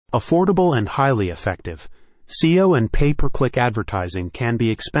Affordable and highly effective. SEO and pay-per-click advertising can be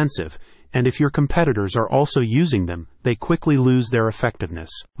expensive, and if your competitors are also using them, they quickly lose their effectiveness.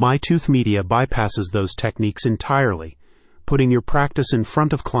 MyTooth Media bypasses those techniques entirely, putting your practice in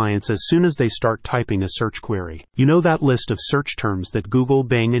front of clients as soon as they start typing a search query. You know that list of search terms that Google,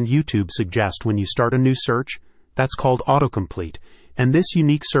 Bing, and YouTube suggest when you start a new search? That's called autocomplete, and this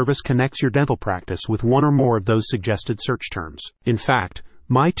unique service connects your dental practice with one or more of those suggested search terms. In fact,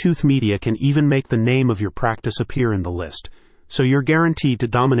 MyTooth Media can even make the name of your practice appear in the list, so you're guaranteed to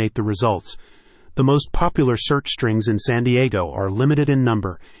dominate the results. The most popular search strings in San Diego are limited in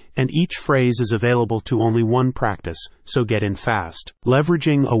number, and each phrase is available to only one practice, so get in fast.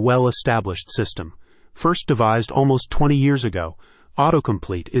 Leveraging a well-established system. First devised almost 20 years ago,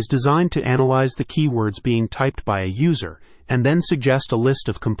 autocomplete is designed to analyze the keywords being typed by a user and then suggest a list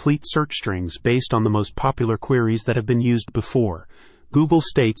of complete search strings based on the most popular queries that have been used before. Google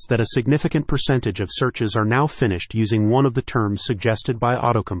states that a significant percentage of searches are now finished using one of the terms suggested by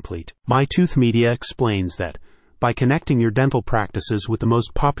autocomplete. MyTooth Media explains that, by connecting your dental practices with the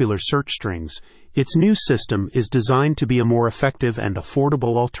most popular search strings, its new system is designed to be a more effective and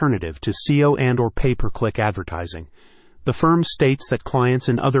affordable alternative to SEO and/or pay-per-click advertising. The firm states that clients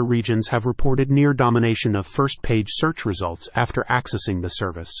in other regions have reported near domination of first-page search results after accessing the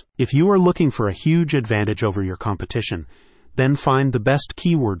service. If you are looking for a huge advantage over your competition, then find the best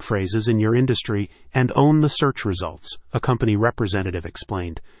keyword phrases in your industry and own the search results, a company representative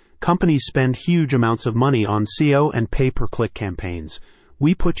explained. Companies spend huge amounts of money on SEO and pay-per-click campaigns.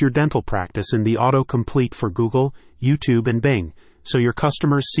 We put your dental practice in the autocomplete for Google, YouTube, and Bing, so your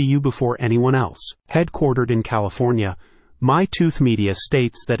customers see you before anyone else. Headquartered in California, MyTooth Media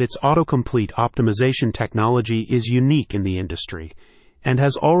states that its autocomplete optimization technology is unique in the industry and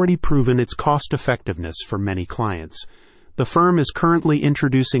has already proven its cost-effectiveness for many clients. The firm is currently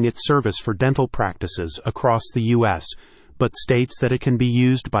introducing its service for dental practices across the U.S., but states that it can be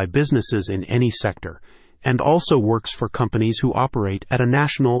used by businesses in any sector, and also works for companies who operate at a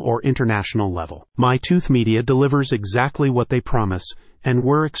national or international level. MyTooth Media delivers exactly what they promise, and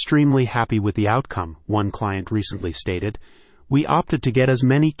we're extremely happy with the outcome, one client recently stated. We opted to get as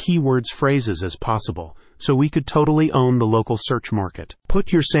many keywords phrases as possible, so we could totally own the local search market.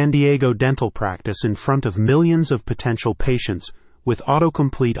 Put your San Diego dental practice in front of millions of potential patients with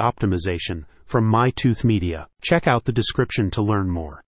autocomplete optimization from MyTooth Media. Check out the description to learn more.